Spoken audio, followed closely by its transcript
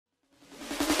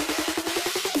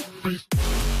Hello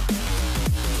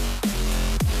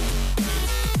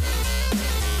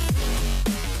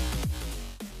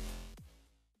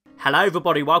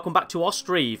everybody, welcome back to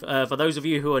Ostriv. For those of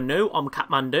you who are new, I'm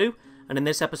Kathmandu, and in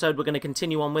this episode we're going to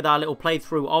continue on with our little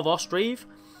playthrough of Ostriv.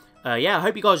 Yeah, I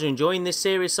hope you guys are enjoying this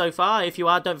series so far. If you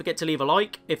are, don't forget to leave a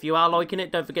like. If you are liking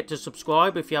it, don't forget to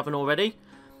subscribe if you haven't already.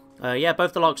 Yeah,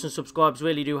 both the likes and subscribes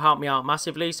really do help me out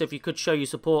massively, so if you could show your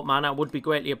support, man, that would be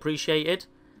greatly appreciated.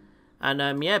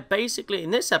 And yeah, basically in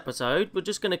this episode, we're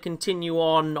just going to continue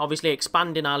on, obviously,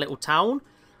 expanding our little town.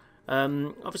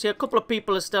 Obviously a couple of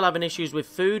people are still having issues with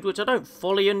food, which I don't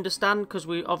fully understand, because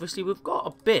we've got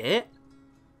a bit.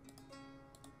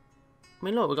 I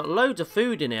mean, look, we've got loads of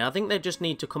food in here. I think they just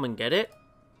need to come and get it.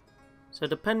 So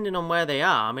depending on where they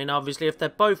are, I mean, obviously if they're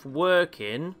both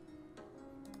working,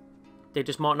 they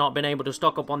just might not have been able to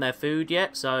stock up on their food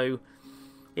yet. So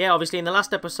yeah, obviously in the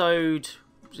last episode,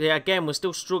 yeah, again, we're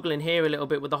still struggling here a little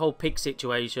bit with the whole pig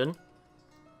situation.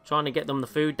 Trying to get them the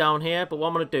food down here, but what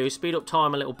I'm going to do is speed up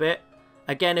time a little bit.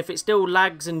 Again, if it still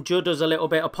lags and judders a little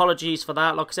bit, apologies for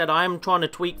that. Like I said, I am trying to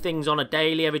tweak things on a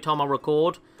daily every time I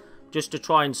record, just to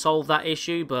try and solve that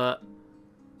issue, but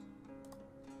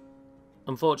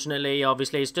unfortunately,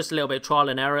 obviously, it's just a little bit of trial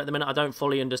and error at the minute. I don't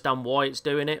fully understand why it's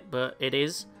doing it, but it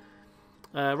is.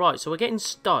 Right, so we're getting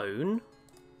stone,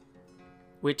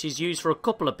 which is used for a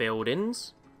couple of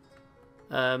buildings.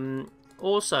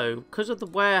 Also, because of the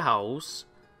warehouse,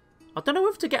 I don't know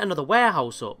if to get another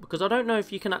warehouse up, because I don't know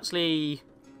if you can actually,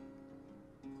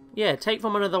 yeah, take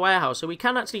from another warehouse. So we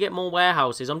can actually get more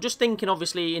warehouses. I'm just thinking,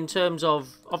 obviously, in terms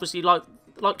of, obviously, like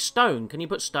stone. Can you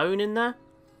put stone in there?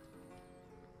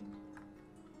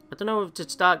 I don't know if to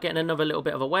start getting another little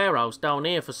bit of a warehouse down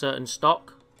here for certain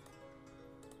stock.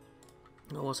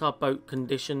 Oh, what's our boat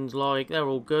conditions like? They're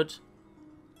all good.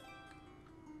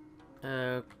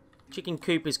 Chicken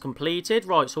coop is completed.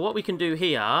 Right, so what we can do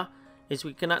here is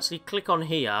we can actually click on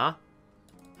here,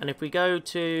 and if we go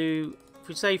to, if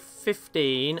we say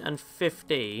 15 and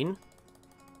 15,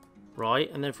 right,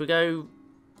 and then if we go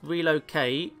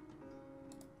relocate,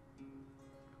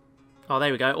 oh,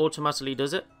 there we go, automatically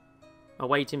does it,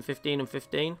 awaiting 15 and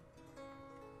 15.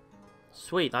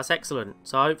 Sweet, that's excellent.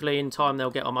 So hopefully in time they'll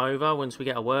get them over once we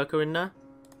get a worker in there.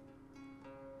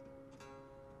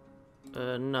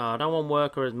 No, I don't want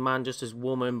worker as man, just as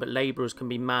woman, but labourers can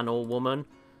be man or woman.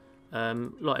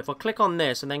 Look, if I click on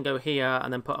this and then go here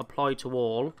and then put apply to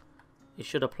all, it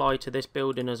should apply to this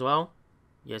building as well.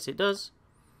 Yes, it does.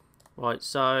 Right,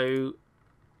 so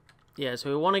yeah, so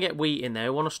we want to get wheat in there.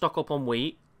 We want to stock up on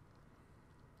wheat,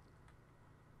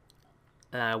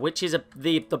 which is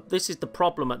this is the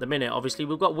problem at the minute. Obviously,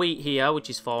 we've got wheat here, which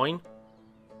is fine.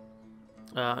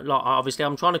 Like, obviously,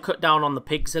 I'm trying to cut down on the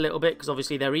pigs a little bit because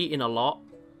obviously they're eating a lot.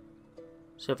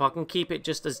 So if I can keep it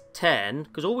just as 10,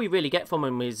 because all we really get from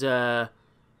them is sort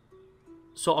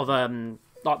of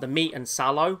like the meat and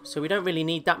sallow. So we don't really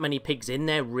need that many pigs in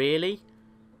there, really.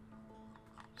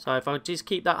 So if I just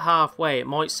keep that halfway, it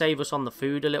might save us on the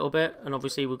food a little bit. And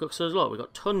obviously we've got, so look, we've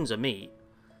got tons of meat.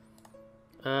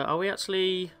 Are we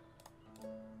actually?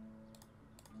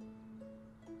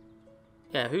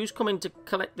 Yeah, who's coming to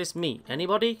collect this meat?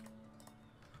 Anybody?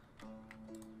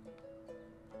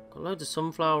 Got loads of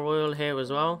sunflower oil here as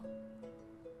well.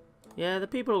 Yeah, the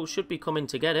people should be coming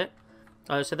to get it.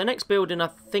 So the next building, I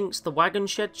think, the wagon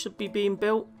shed should be being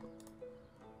built.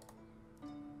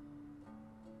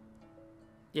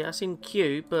 Yeah, it's in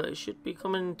queue, but it should be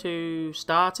coming to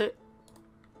start it.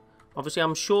 Obviously,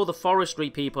 I'm sure the forestry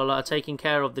people are taking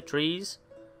care of the trees.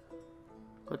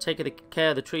 Got to take care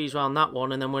of the trees around that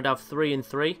one, and then we'd have 3 and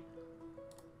 3.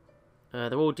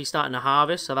 They're already starting to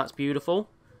harvest, so that's beautiful.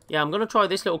 Yeah, I'm going to try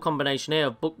this little combination here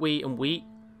of buckwheat and wheat.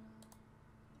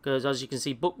 Because as you can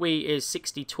see, buckwheat is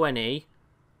 60-20.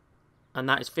 And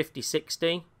that is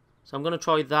 50-60. So I'm going to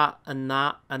try that, and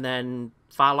then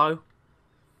fallow.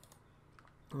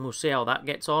 And we'll see how that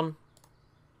gets on.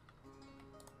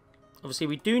 Obviously,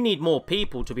 we do need more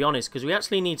people, to be honest. Because we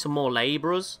actually need some more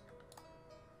labourers.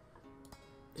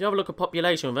 If you have a look at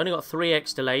population, we've only got 3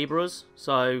 extra labourers.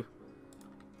 So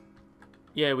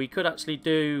yeah, we could actually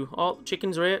do... Oh,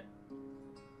 chickens are here.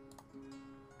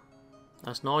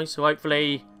 That's nice. So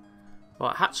hopefully...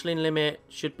 Right, hatchling limit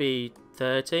should be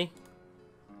 30.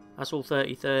 That's all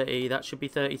 30-30. That should be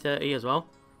 30-30 as well.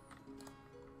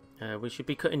 We should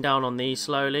be cutting down on these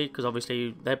slowly. Because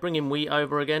obviously they're bringing wheat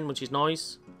over again, which is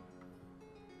nice.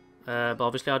 But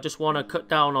obviously I just want to cut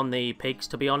down on the pigs,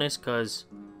 to be honest. Because...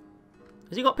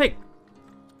 Has he got a pig?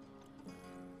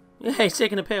 Yeah, he's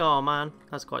taking a pig. Oh, man.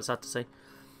 That's quite sad to see.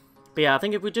 But yeah, I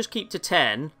think if we just keep to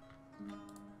 10,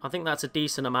 I think that's a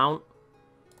decent amount.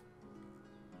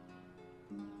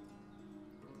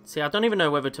 See, I don't even know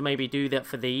whether to maybe do that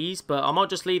for these, but I might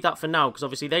just leave that for now, because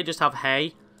obviously they just have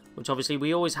hay, which obviously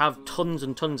we always have tons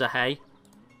and tons of hay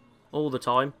all the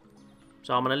time.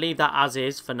 So I'm going to leave that as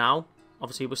is for now.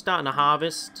 Obviously we're starting to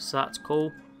harvest, so that's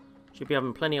cool. Should be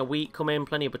having plenty of wheat come in,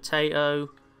 plenty of potato,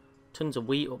 tons of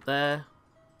wheat up there.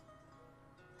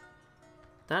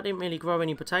 That didn't really grow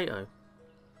any potato.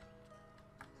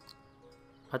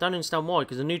 I don't understand why,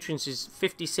 because the nutrients is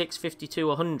 56, 52,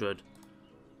 100.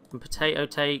 And potato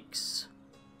takes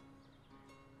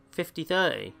 50,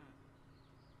 30.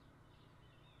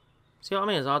 See what I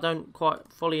mean? I don't quite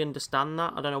fully understand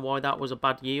that. I don't know why that was a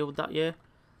bad yield that year.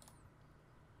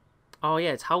 Oh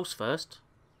yeah, it's house first.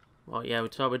 Well, yeah,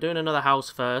 so we're doing another house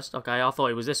first. Okay, I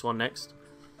thought it was this one next.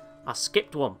 I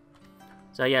skipped one.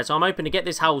 So yeah, so I'm hoping to get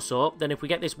this house up. Then if we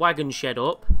get this wagon shed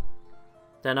up,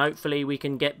 then hopefully we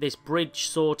can get this bridge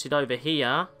sorted over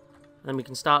here. Then we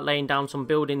can start laying down some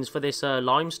buildings for this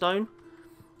limestone.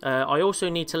 I also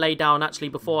need to lay down, actually,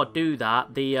 before I do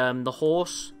that, the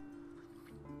horse.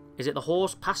 Is it the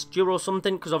horse pasture or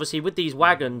something? Because obviously with these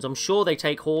wagons, I'm sure they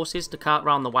take horses to cart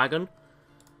around the wagon.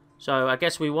 So I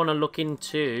guess we want to look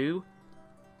into,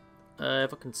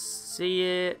 if I can see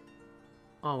it.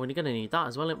 Oh, we're going to need that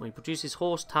as well, aren't we? Produces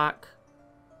horse tack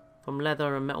from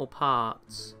leather and metal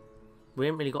parts. We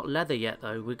haven't really got leather yet,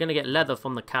 though. We're going to get leather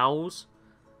from the cows.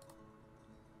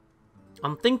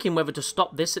 I'm thinking whether to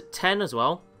stop this at 10 as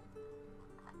well.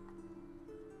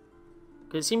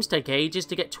 Because it seems to take ages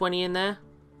to get 20 in there.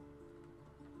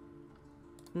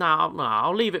 No,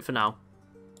 I'll leave it for now.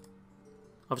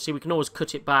 Obviously, we can always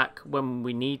cut it back when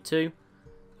we need to.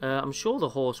 I'm sure the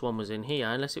horse one was in here,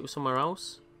 unless it was somewhere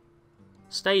else.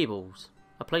 Stables.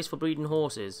 A place for breeding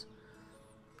horses.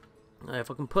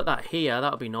 If I can put that here,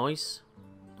 that would be nice.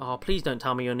 Oh, please don't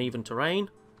tell me uneven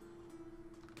terrain.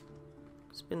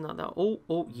 Spin that there. Oh,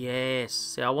 oh, yes.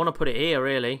 See, I want to put it here,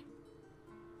 really.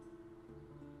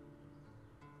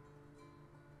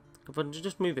 If I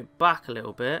just move it back a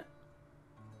little bit.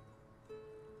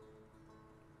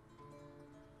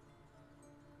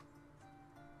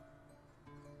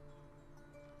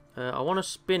 I want to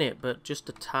spin it, but just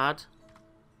a tad.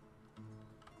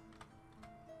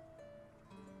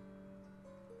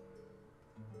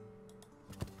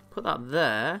 Put that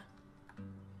there.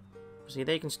 See,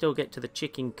 they can still get to the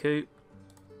chicken coop.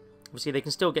 Obviously, they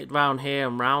can still get round here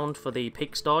and round for the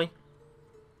pigsty.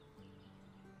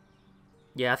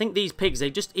 Yeah, I think these pigs, they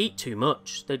just eat too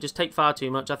much. They just take far too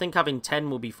much. I think having 10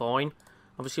 will be fine.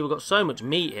 Obviously, we've got so much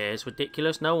meat here. It's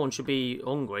ridiculous. No one should be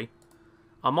hungry.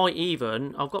 I might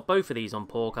even... I've got both of these on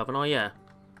pork, haven't I? Yeah.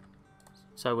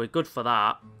 So we're good for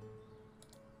that.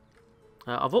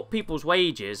 I've upped people's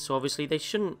wages, so obviously they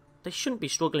shouldn't be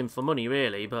struggling for money,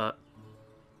 really, but...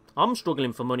 I'm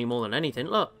struggling for money more than anything.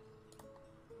 Look.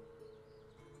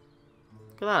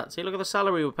 Look at that. See, look at the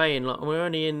salary we're paying. Look, we're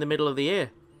only in the middle of the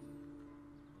year.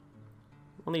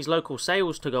 I want these local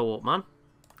sales to go up, man.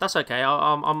 That's okay.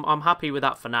 I'm happy with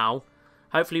that for now.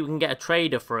 Hopefully we can get a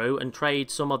trader through and trade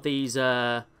some of these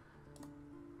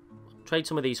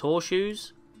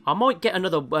horseshoes. I might get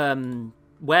another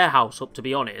warehouse up, to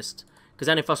be honest, because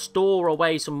then if I store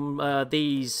away some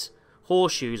these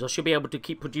horseshoes, I should be able to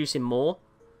keep producing more,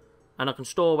 and I can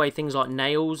store away things like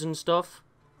nails and stuff,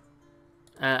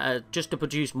 just to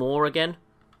produce more again.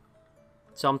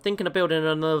 So I'm thinking of building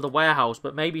another warehouse,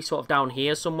 but maybe sort of down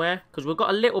here somewhere, because we've got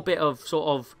a little bit of sort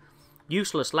of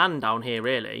useless land down here,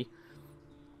 really.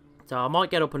 So I might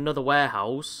get up another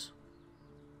warehouse.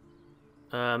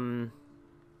 I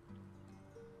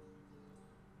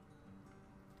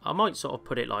might sort of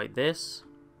put it like this.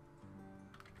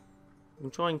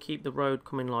 And try and keep the road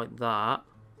coming like that.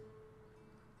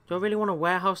 Do I really want a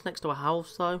warehouse next to a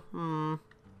house, though? I'm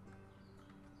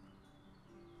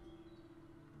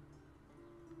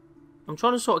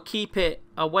trying to sort of keep it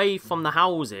away from the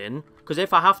housing, because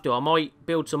if I have to, I might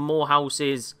build some more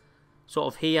houses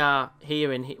sort of here,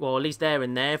 and here, well, at least there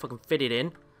and there, if I can fit it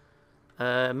in.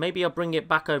 Maybe I'll bring it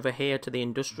back over here to the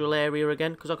industrial area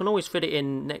again, because I can always fit it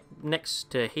in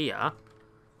next to here.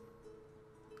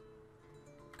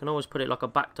 I can always put it like a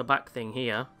back-to-back thing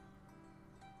here.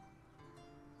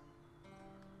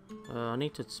 I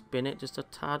need to spin it just a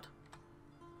tad.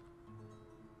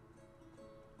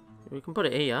 We can put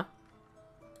it here.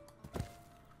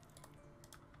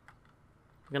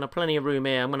 We're going to have plenty of room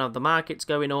here. I'm going to have the markets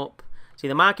going up. See,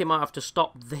 the market might have to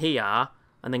stop here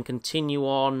and then continue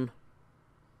on.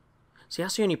 See,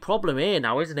 that's the only problem here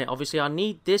now, isn't it? Obviously, I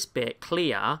need this bit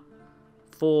clear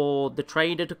for the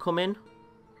trader to come in.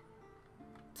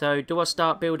 So, do I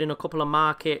start building a couple of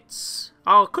markets?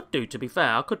 Oh, I could do, to be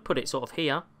fair. I could put it sort of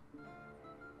here.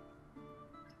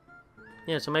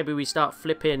 Yeah, so maybe we start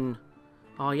flipping...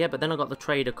 Oh, yeah, but then I got the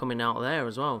trader coming out there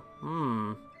as well.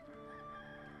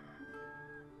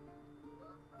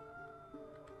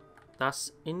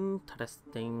 That's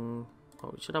interesting.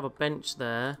 Oh, we should have a bench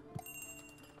there.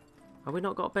 Have we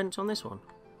not got a bench on this one?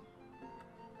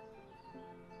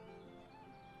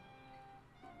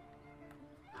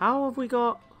 How have we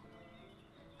got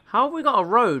a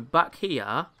road back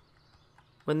here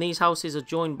when these houses are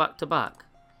joined back to back?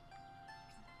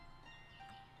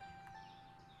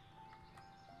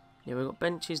 Yeah, we've got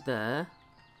benches there.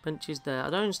 Benches there. I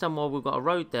don't understand why we've got a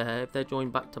road there if they're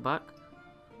joined back to back.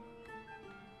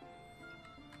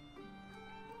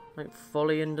 I don't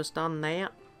fully understand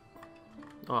that.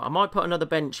 Alright, I might put another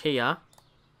bench here.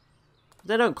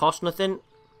 They don't cost nothing.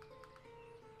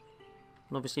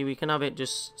 And obviously we can have it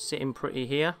just sitting pretty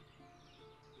here.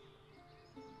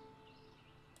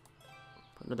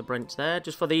 Put another bench there,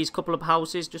 just for these couple of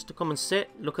houses, just to come and sit.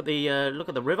 Look at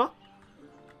the river.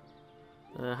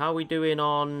 How are we doing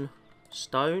on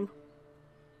stone?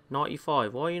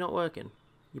 95. Why are you not working?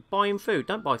 You're buying food.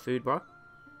 Don't buy food, bro.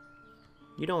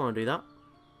 You don't want to do that.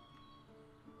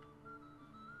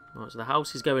 Right, so the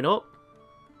house is going up.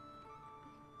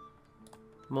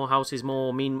 More houses,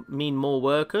 mean more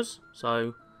workers.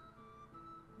 So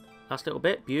last little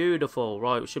bit, beautiful.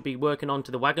 Right, we should be working on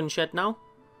to the wagon shed now.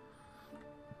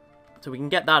 So we can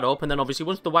get that up, and then obviously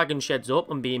once the wagon shed's up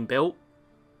and being built,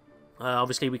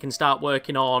 obviously we can start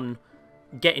working on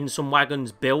getting some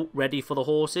wagons built ready for the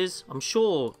horses. I'm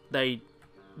sure the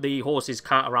horses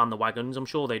cart around the wagons. I'm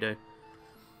sure they do.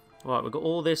 Right, we've got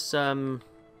all this.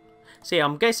 See,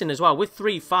 I'm guessing as well with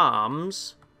 3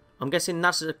 farms. I'm guessing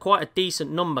that's quite a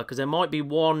decent number because there might be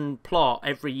 1 plot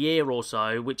every year or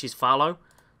so which is fallow.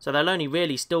 So they'll only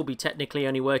really still be technically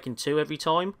only working 2 every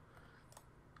time.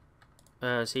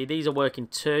 See, these are working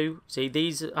 2. See,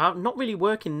 these are not really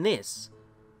working this.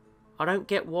 I don't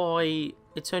get why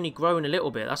it's only growing a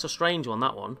little bit. That's a strange one,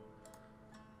 that one.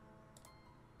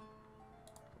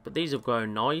 But these have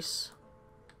grown nice.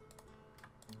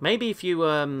 Maybe if you,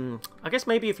 I guess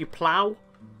maybe if you plough.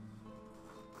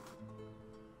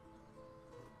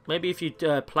 Maybe if you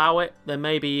plough it, then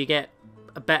maybe you get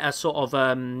a better sort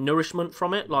of nourishment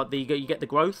from it. Like you get the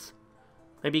growth.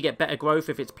 Maybe you get better growth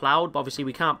if it's ploughed. But obviously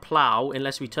we can't plough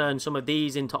unless we turn some of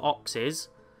these into oxes.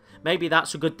 Maybe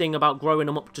that's a good thing about growing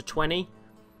them up to 20.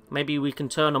 Maybe we can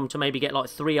turn them to maybe get like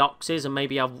 3 oxes and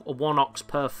maybe have 1 ox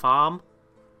per farm.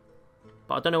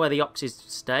 But I don't know where the oxes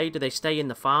stay. Do they stay in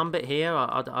the farm bit here?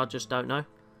 I just don't know.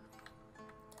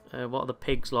 What are the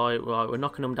pigs like? Right, we're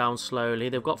knocking them down slowly.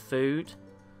 They've got food.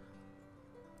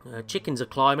 Chickens are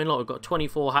climbing. Like, we've got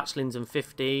 24 hatchlings and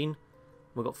 15.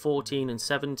 We've got 14 and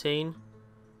 17.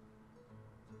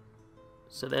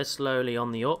 So they're slowly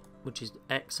on the up, which is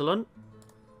excellent.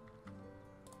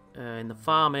 In the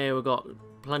farm here, we've got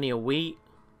plenty of wheat.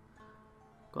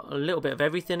 Got a little bit of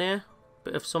everything here.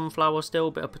 Bit of sunflower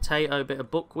still, bit of potato, bit of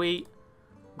buckwheat.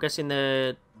 I'm guessing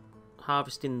they're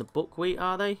harvesting the buckwheat,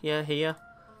 are they? Yeah, here.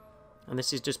 And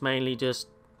this is just mainly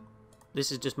going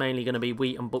to be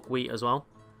wheat and buckwheat as well.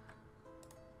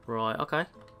 Right, okay.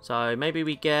 So maybe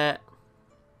we get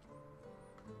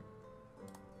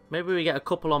a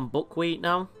couple on buckwheat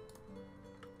now.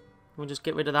 We'll just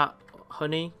get rid of that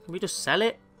honey. Can we just sell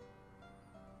it?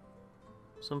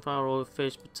 Sunflower oil,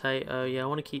 fish, potato. Yeah, I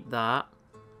want to keep that.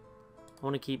 I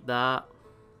want to keep that.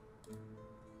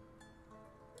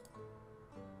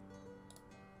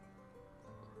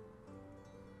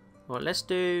 Right, let's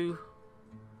do...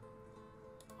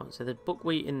 Right, so the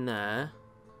buckwheat in there.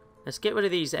 Let's get rid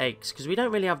of these eggs, because we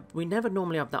never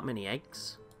normally have that many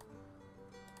eggs.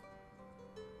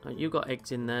 Right, you've got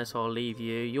eggs in there, so I'll leave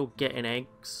you. You're getting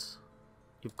eggs.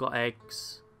 You've got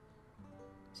eggs.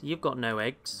 So you've got no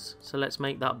eggs. So let's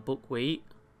make that buckwheat.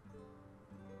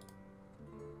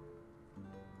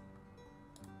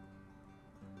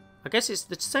 I guess it's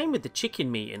the same with the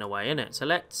chicken meat in a way, isn't it? So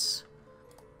let's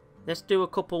do a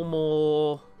couple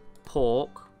more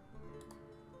pork.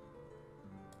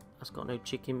 That's got no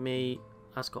chicken meat.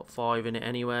 That's got 5 in it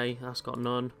anyway. That's got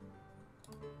none.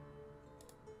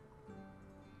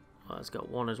 Right, that's got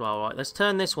 1 as well. Right, let's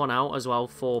turn this one out as well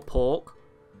for pork.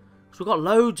 So we've got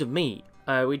loads of meat.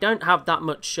 We don't have that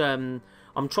much. I'm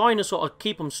trying to sort of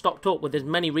keep them stocked up with as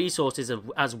many resources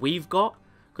as we've got.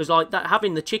 Because like that,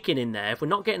 having the chicken in there, if we're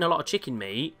not getting a lot of chicken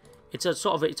meat, it's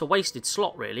a wasted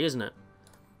slot, really, isn't it?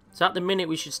 So at the minute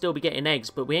we should still be getting eggs,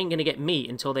 but we ain't going to get meat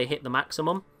until they hit the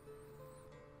maximum.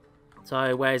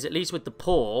 So whereas at least with the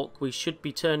pork, we should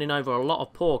be turning over a lot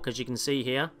of pork, as you can see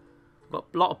here. We've got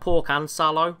a lot of pork and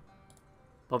sallow.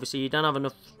 Obviously you don't have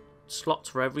enough slots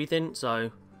for everything,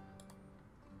 so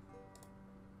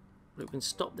We can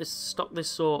stock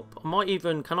this up. I might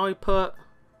even, can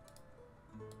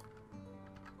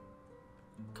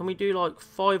we do like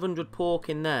 500 pork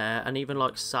in there and even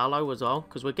like sallow as well?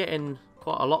 Because we're getting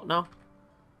quite a lot now.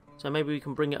 So maybe we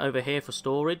can bring it over here for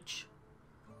storage.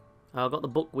 I've got the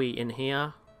buckwheat in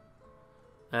here.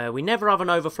 We never have an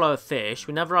overflow of fish.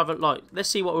 We never have it, like, let's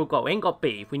see what we've got. We ain't got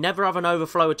beef. We never have an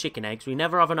overflow of chicken eggs. We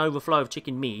never have an overflow of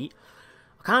chicken meat.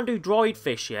 I can't do dried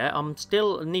fish yet. I'm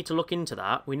still need to look into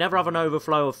that. We never have an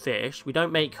overflow of fish. We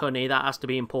don't make honey. That has to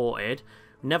be imported.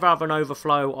 We never have an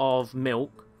overflow of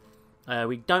milk.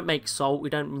 We don't make salt. We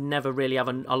don't never really have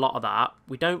a lot of that.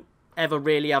 We don't ever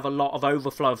really have a lot of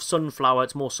overflow of sunflower.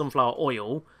 It's more sunflower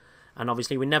oil. And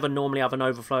obviously we never normally have an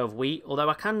overflow of wheat. Although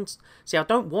I can... See, I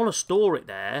don't want to store it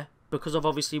there. Because of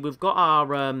obviously we've got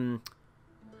our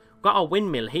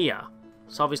windmill here.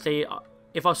 So obviously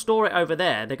if I store it over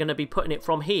there, they're going to be putting it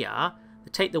from here.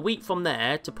 They take the wheat from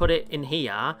there to put it in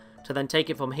here. To then take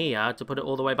it from here to put it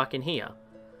all the way back in here.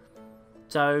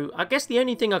 So I guess the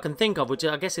only thing I can think of, which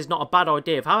I guess is not a bad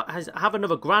idea, have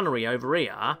another granary over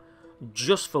here.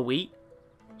 Just for wheat.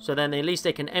 So then at least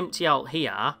they can empty out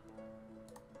here.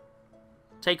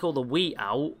 Take all the wheat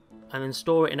out and then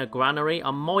store it in a granary.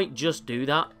 I might just do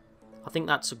that. I think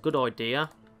that's a good idea.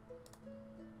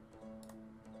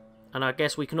 And I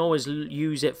guess we can always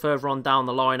use it further on down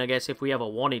the line, I guess, if we ever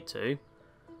wanted to.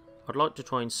 I'd like to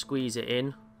try and squeeze it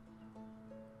in.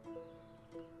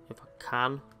 If I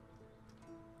can.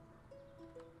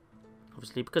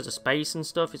 Obviously, because of space and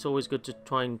stuff, it's always good to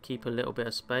try and keep a little bit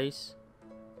of space.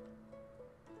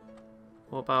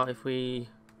 What about if we...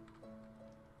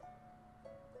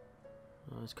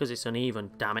 Oh, it's because it's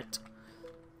uneven, damn it.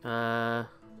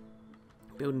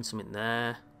 Building something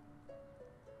there.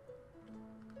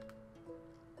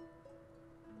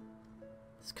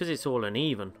 It's because it's all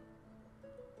uneven.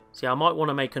 See, I might want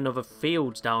to make another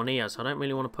fields down here, so I don't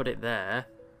really want to put it there.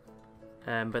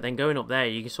 But then going up there,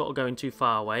 you're sort of going too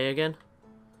far away again.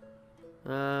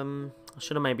 I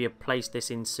should have maybe placed this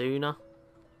in sooner.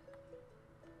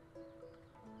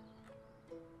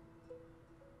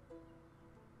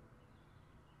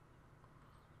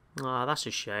 Ah, that's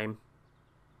a shame.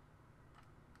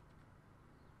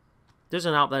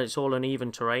 Doesn't help that it's all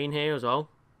uneven terrain here as well.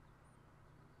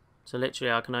 So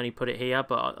literally I can only put it here,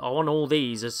 but I want all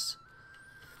these as...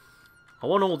 I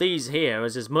want all these here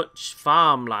as much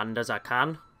farmland as I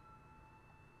can.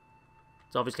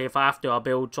 So obviously if I have to,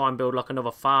 I'll try and build like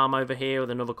another farm over here with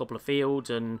another couple of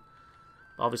fields, and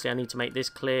obviously I need to make this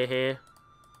clear here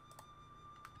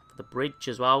for the bridge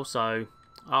as well. So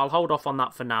I'll hold off on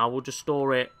that for now. We'll just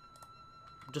store it.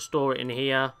 Just store it in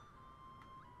here.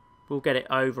 We'll get it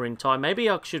over in time. Maybe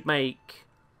I should make...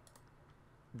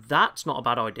 That's not a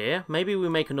bad idea. Maybe we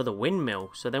make another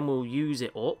windmill, so then we'll use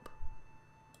it up.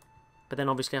 But then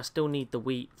obviously I still need the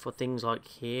wheat for things like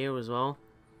here as well.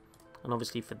 And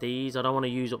obviously for these, I don't want to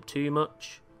use up too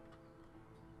much.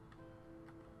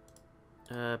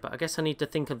 But I guess I need to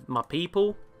think of my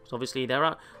people. So obviously they're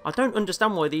out. I don't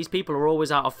understand why these people are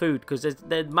always out of food, because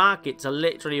their markets are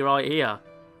literally right here.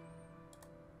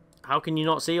 How can you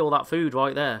not see all that food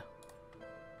right there?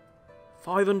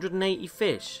 580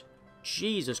 fish.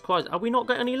 Jesus Christ. Have we not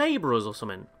got any labourers or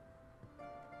something?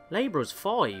 Labourers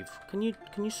 5. Can you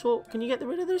get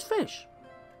rid of those fish?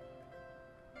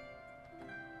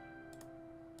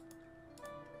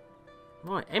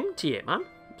 Right, empty it, man.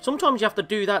 Sometimes you have to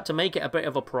do that to make it a bit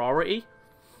of a priority.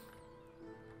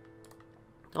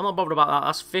 I'm not bothered about that.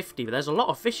 That's 50, but there's a lot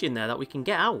of fish in there that we can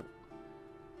get out.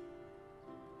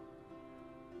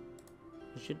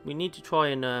 We need to try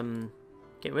and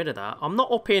get rid of that. I'm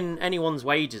not upping anyone's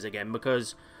wages again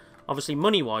because obviously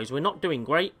money-wise we're not doing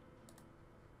great.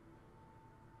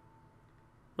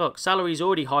 Look, salary's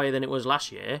already higher than it was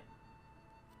last year.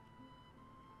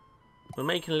 We're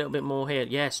making a little bit more here.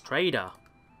 Yes, trader.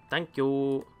 Thank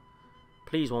you.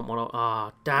 Please want one.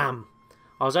 Ah, damn.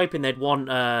 I was hoping they'd want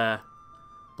the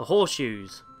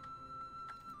horseshoes.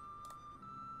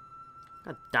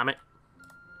 God damn it.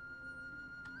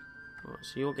 Right,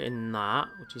 so you're getting that,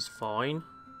 which is fine.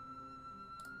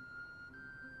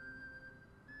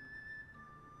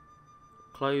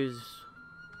 Clothes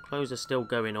are still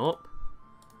going up.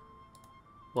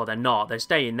 Well, they're not. They're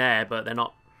staying there, but they're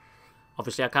not.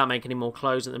 Obviously, I can't make any more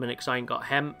clothes at the minute because I ain't got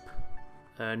hemp.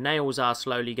 Nails are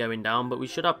slowly going down, but we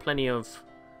should have plenty of...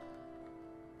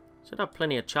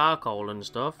 charcoal and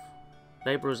stuff.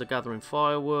 Labourers are gathering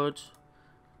firewood.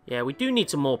 Yeah, we do need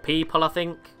some more people, I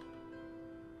think.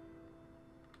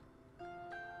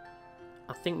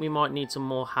 I think we might need some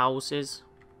more houses.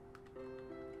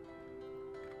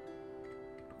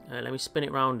 Let me spin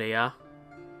it round here.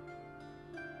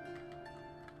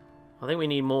 I think we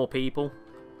need more people.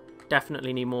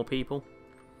 Definitely need more people.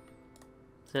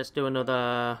 So let's do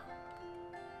another...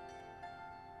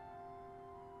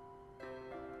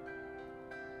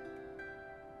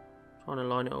 Trying to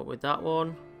line it up with that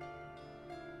one.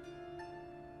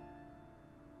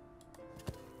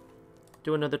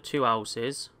 Do another 2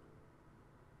 houses.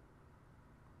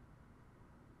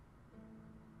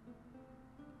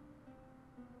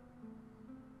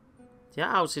 That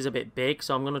house is a bit big,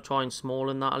 so I'm going to try and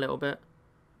smallen that a little bit.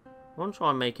 I want to try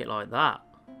and make it like that.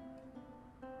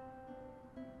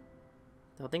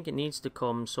 I think it needs to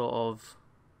come sort of...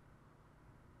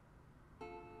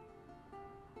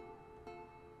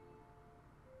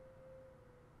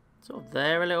 sort of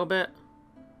there a little bit.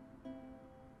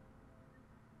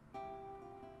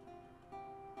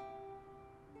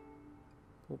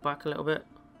 Pull back a little bit.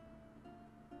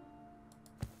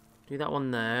 Do that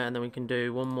one there, and then we can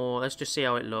do one more. Let's just see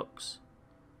how it looks.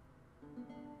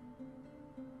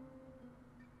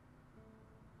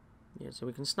 Yeah, so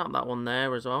we can snap that one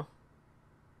there as well.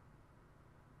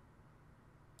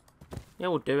 Yeah,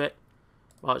 we'll do it.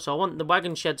 Right, so I want the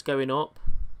wagon sheds going up.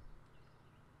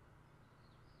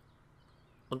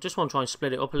 I just want to try and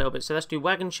split it up a little bit. So let's do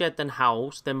wagon shed, then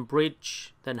house, then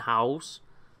bridge, then house,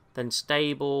 then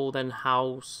stable, then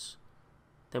house,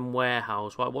 then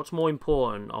warehouse. Right, what's more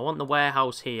important? I want the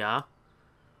warehouse here.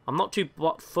 I'm not too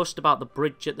fussed about the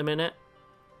bridge at the minute.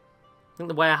 I think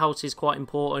the warehouse is quite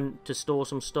important to store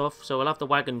some stuff. So we'll have the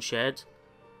wagon shed.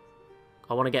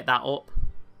 I want to get that up.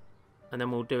 And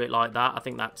then we'll do it like that. I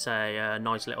think that's a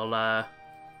nice little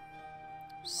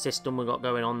system we've got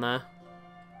going on there.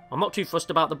 I'm not too fussed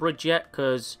about the bridge yet,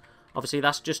 because obviously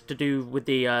that's just to do with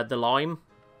the lime.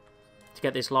 To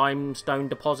get this limestone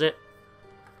deposit.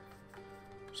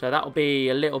 So that'll be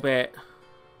a little bit...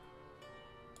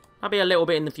 That'll be a little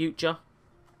bit in the future.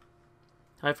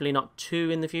 Hopefully not too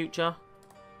in the future.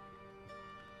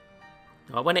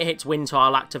 When it hits winter,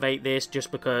 I'll activate this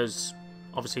just because...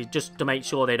 Obviously, just to make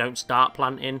sure they don't start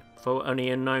planting for any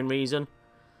unknown reason.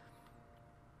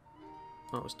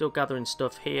 We're still gathering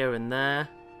stuff here and there.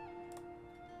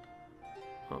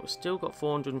 We've still got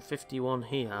 451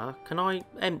 here. Can I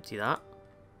empty that?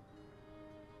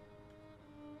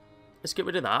 Let's get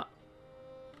rid of that.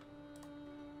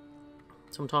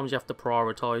 Sometimes you have to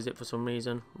prioritise it for some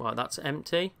reason. Right, that's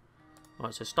empty.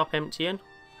 Right, so stop emptying.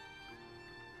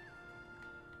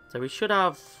 So we should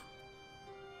have...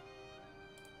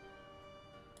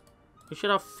 We should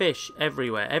have fish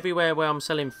everywhere. Everywhere where I'm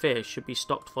selling fish should be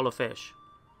stocked full of fish.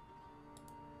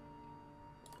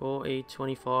 40,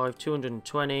 25,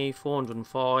 220,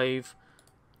 405.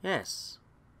 Yes.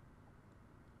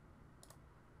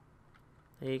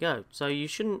 There you go. So you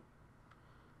shouldn't...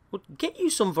 We'll get you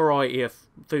some variety of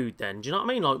food then. Do you know what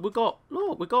I mean? Like, we got...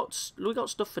 Look, we got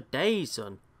stuff for days,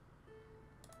 son.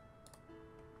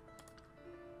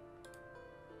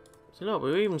 So look,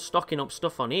 we're even stocking up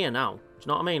stuff on here now. Do you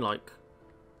know what I mean? Like...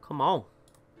 Come on.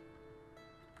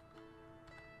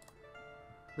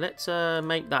 Let's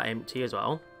make that empty as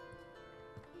well.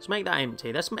 Let's make that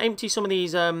empty. Let's empty some of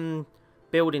these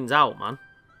buildings out, man.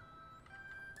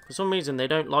 For some reason, they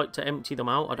don't like to empty them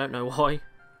out. I don't know why.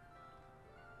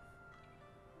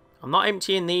 I'm not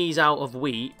emptying these out of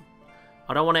wheat.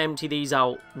 I don't want to empty these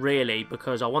out, really,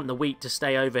 because I want the wheat to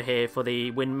stay over here for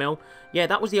the windmill. Yeah,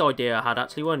 that was the idea I had,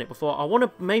 actually, wasn't it, before? I want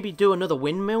to maybe do another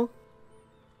windmill.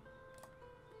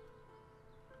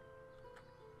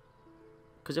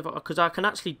 Because I can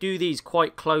actually do these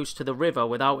quite close to the river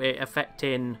without it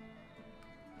affecting...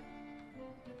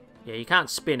 Yeah, you can't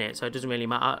spin it, so it doesn't really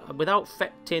matter. Without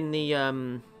affecting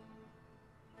the...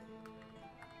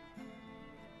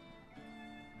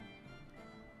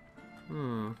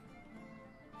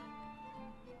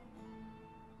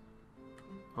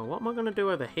 Oh, what am I going to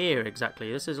do over here exactly?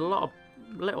 This is a lot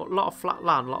of flat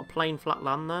land, a lot of plain flat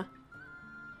land there.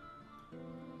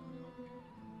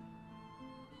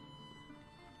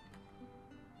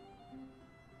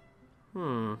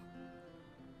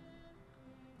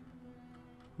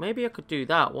 Maybe I could do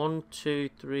that. 1, 2,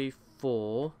 3,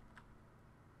 4.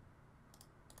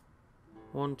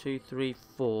 1, 2, 3,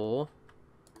 4.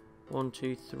 1,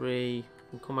 2, 3.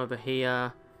 And come over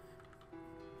here.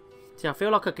 See, I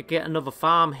feel like I could get another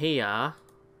farm here.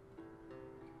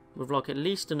 With like at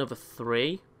least another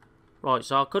 3. Right,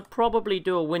 so I could probably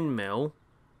do a windmill.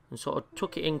 And sort of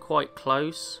tuck it in quite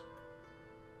close.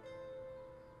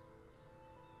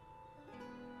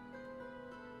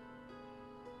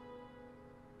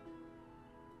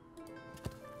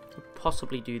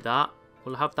 Possibly do that.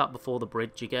 We'll have that before the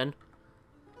bridge again.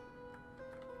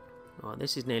 Alright,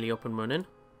 this is nearly up and running.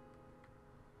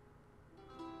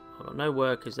 Got no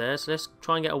workers there, so let's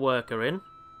try and get a worker in.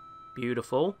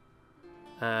 Beautiful.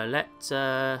 Let's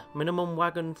minimum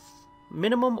wagon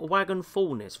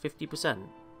fullness 50%.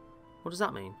 What does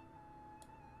that mean?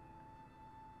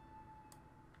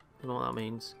 I don't know what that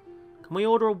means. Can we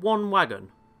order a 1 wagon?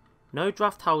 No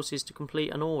draft houses to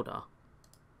complete an order.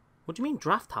 What do you mean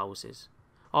draft houses?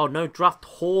 Oh, no draft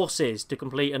horses to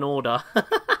complete an order.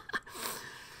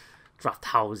 Draft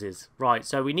houses. Right,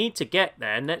 so we need to get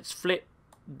there. And let's flip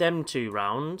them 2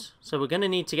 round. So we're going to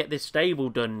need to get this stable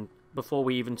done before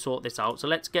we even sort this out. So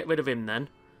let's get rid of him then.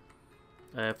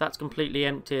 If that's completely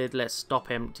emptied, let's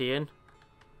stop emptying.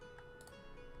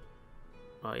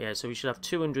 Right, yeah, so we should have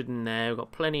 200 in there. We've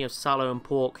got plenty of sallow and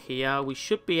pork here. We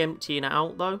should be emptying it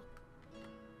out, though.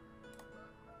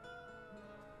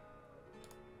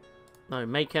 No,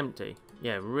 make empty.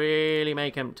 Yeah, really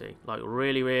make empty. Like,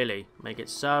 really, really. Make it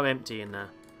so empty in there.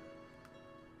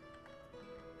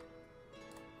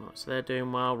 Right, so they're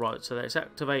doing well. Right, so let's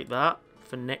activate that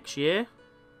for next year.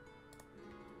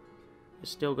 You're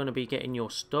still going to be getting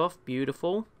your stuff.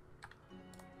 Beautiful.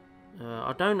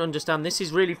 I don't understand. This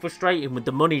is really frustrating with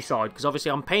the money side. Because obviously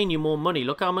I'm paying you more money.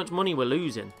 Look how much money we're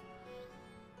losing.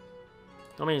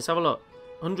 I mean, let's have a look.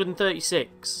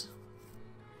 136.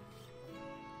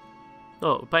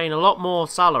 Look, we're paying a lot more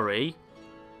salary.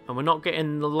 And we're not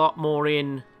getting a lot more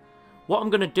in. What I'm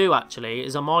going to do actually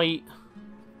is I might...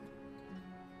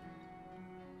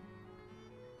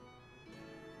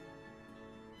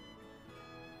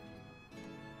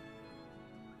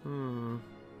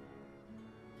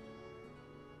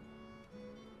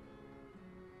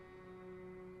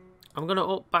 I'm going to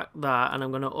up back that, and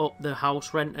I'm going to up the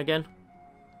house rent again.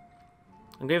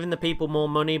 I'm giving the people more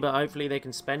money, but hopefully they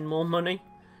can spend more money.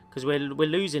 Because we're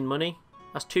losing money.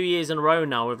 That's 2 years in a row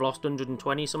now. We've lost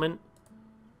 120 something.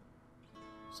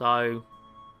 So,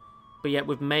 but yet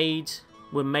we're made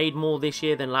more this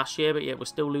year than last year, but yet we're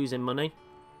still losing money.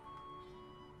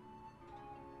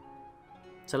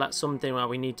 So that's something that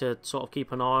we need to sort of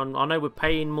keep an eye on. I know we're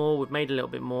paying more. We've made a little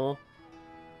bit more.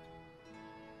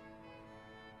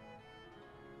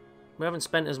 We haven't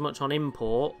spent as much on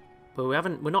import, but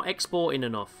we're not exporting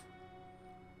enough.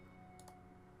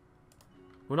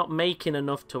 We're not making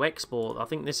enough to export. I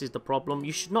think this is the problem.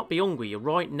 You should not be hungry. You're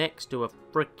right next to a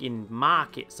freaking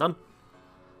market, son.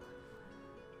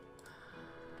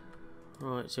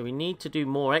 Right, so we need to do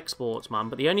more exports, man.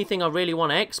 But the only thing I really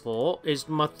want to export is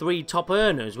my 3 top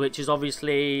earners, which is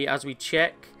obviously, as we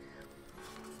check,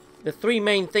 the 3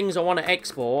 main things I want to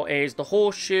export is the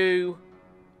horseshoe,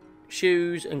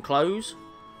 shoes, and clothes.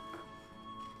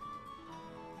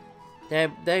 I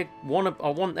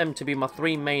want them to be my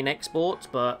 3 main exports,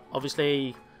 but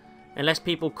obviously, unless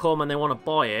people come and they want to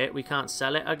buy it, we can't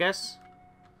sell it, I guess.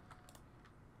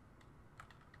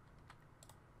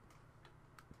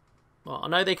 Well, I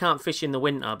know they can't fish in the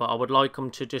winter, but I would like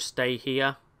them to just stay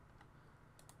here.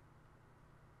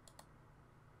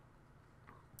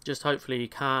 Just hopefully you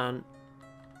can.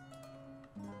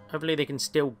 Hopefully they can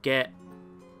still get...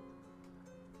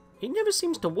 It never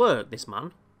seems to work, this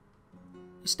man.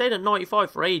 He stayed at 95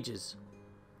 for ages.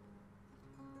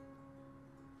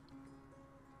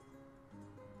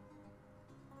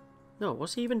 No,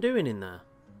 what's he even doing in there?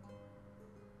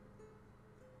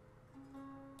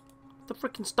 The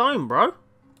freaking stone, bro.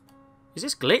 Is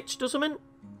this glitched or something?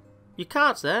 Your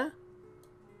cart's there.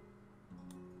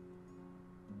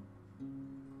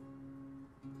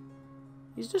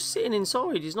 He's just sitting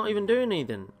inside. He's not even doing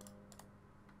anything.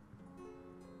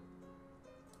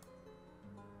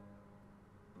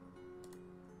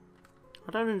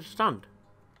 I don't understand.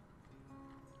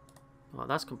 Oh,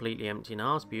 that's completely empty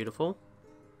now. It's beautiful.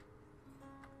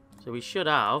 So we should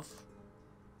have...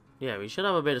 Yeah, we should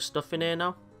have a bit of stuff in here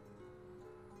now.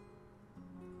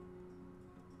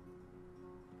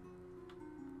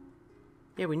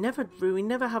 Yeah, we never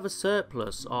have a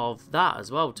surplus of that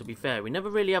as well, to be fair. We never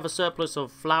really have a surplus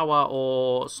of flour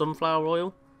or sunflower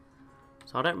oil.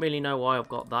 So I don't really know why I've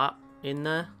got that in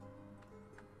there.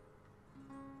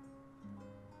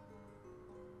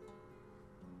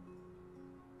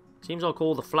 Seems like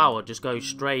all the flour just goes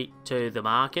straight to the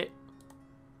market.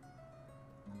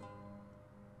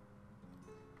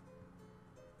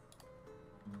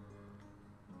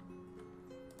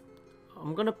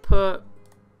 I'm gonna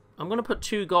put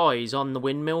 2 guys on the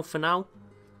windmill for now,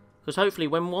 because hopefully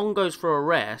when one goes for a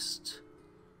rest,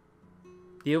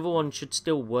 the other one should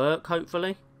still work,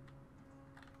 hopefully.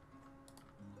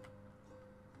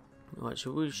 Right,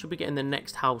 so we should be getting the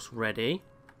next house ready.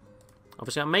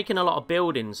 Obviously, I'm making a lot of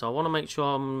buildings, so I want to make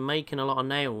sure I'm making a lot of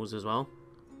nails as well.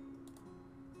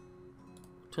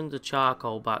 Tons of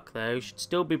charcoal back there. We should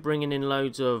still be bringing in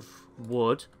loads of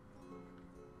wood.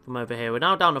 from over here. We're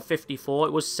now down to 54.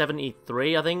 It was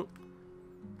 73, I think.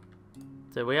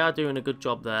 So we are doing a good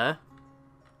job there.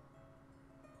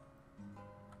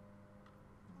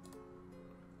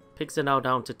 Pigs are now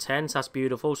down to 10, so that's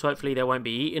beautiful. So hopefully they won't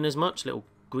be eating as much, little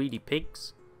greedy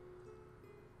pigs.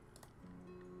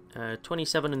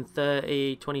 27 and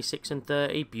 30, 26 and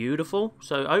 30, beautiful.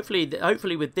 So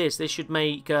hopefully with this should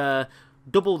make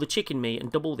double the chicken meat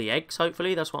and double the eggs.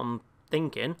 Hopefully, that's what I'm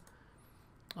thinking.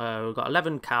 We've got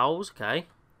 11 cows, okay.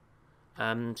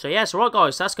 So yeah, so right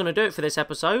guys, that's going to do it for this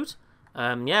episode.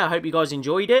 Yeah, I hope you guys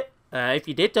enjoyed it. If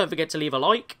you did, don't forget to leave a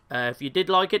like. If you did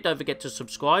like it, don't forget to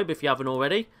subscribe if you haven't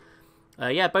already.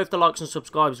 Yeah, both the likes and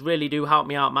subscribes really do help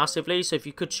me out massively. So if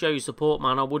you could show your support,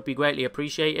 man, I would be greatly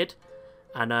appreciated.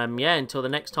 And yeah, until the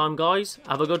next time, guys,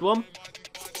 have a good one.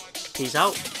 Peace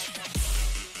out.